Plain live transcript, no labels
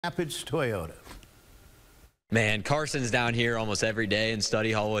Rapids Toyota. Man, Carson's down here almost every day in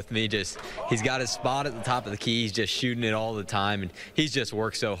study hall with me. He's got his spot at the top of the key. He's just shooting it all the time, and he's just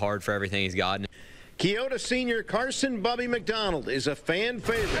worked so hard for everything he's gotten. Keota senior Carson "Bubby" McDonald is a fan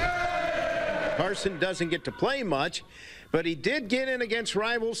favorite. Carson doesn't get to play much, but he did get in against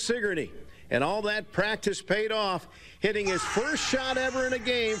rival Sigourney, and all that practice paid off, hitting his first shot ever in a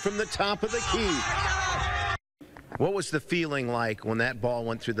game from the top of the key. What was the feeling like when that ball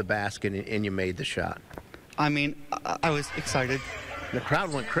went through the basket and you made the shot? I mean, I was excited. The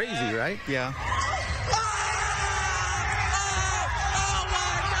crowd went crazy, right? Yeah.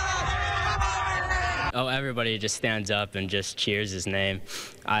 Oh, everybody just stands up and just cheers his name.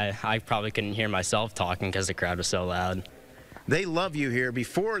 I probably couldn't hear myself talking because the crowd was so loud. They love you here.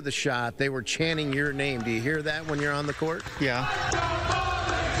 Before the shot, they were chanting your name. Do you hear that when you're on the court? Yeah.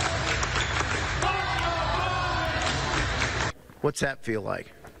 What's that feel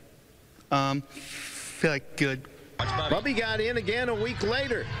like? Feel like good. Bubby got in again a week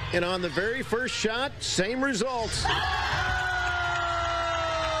later, and on the very first shot, same results.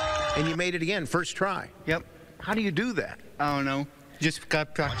 And you made it again, first try. Yep. How do you do that? I don't know. Just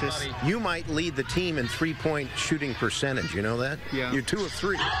got practice. You might lead the team in three-point shooting percentage. You know that? Yeah. You're 2 of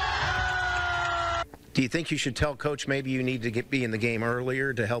 3. Do you think you should tell Coach maybe you need to be in the game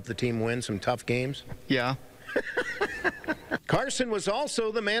earlier to help the team win some tough games? Yeah. Carson was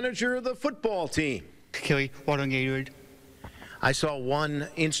also the manager of the football team. Kelly, water and Gatorade. I saw one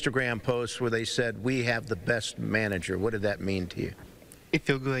Instagram post where they said, "We have the best manager." What did that mean to you? It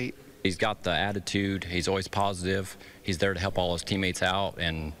feel great. He's got the attitude. He's always positive. He's there to help all his teammates out,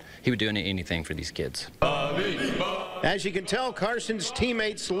 and he would do anything for these kids. As you can tell, Carson's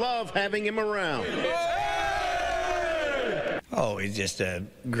teammates love having him around. Oh, he's just a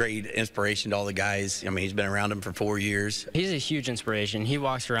great inspiration to all the guys. I mean, he's been around them for 4 years. He's a huge inspiration. He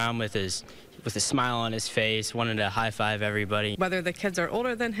walks around with a smile on his face, wanting to high-five everybody. Whether the kids are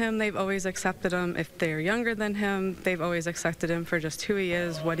older than him, they've always accepted him. If they're younger than him, they've always accepted him for just who he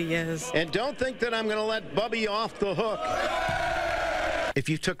is, what he is. And don't think that I'm going to let Bubby off the hook. If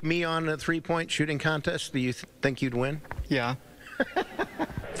you took me on a three-point shooting contest, do you think you'd win? Yeah.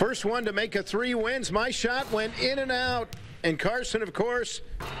 First one to make a 3 wins. My shot went in and out. And Carson, of course,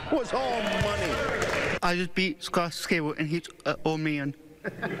 was all money. I just beat Scott Scable, and he's an old man.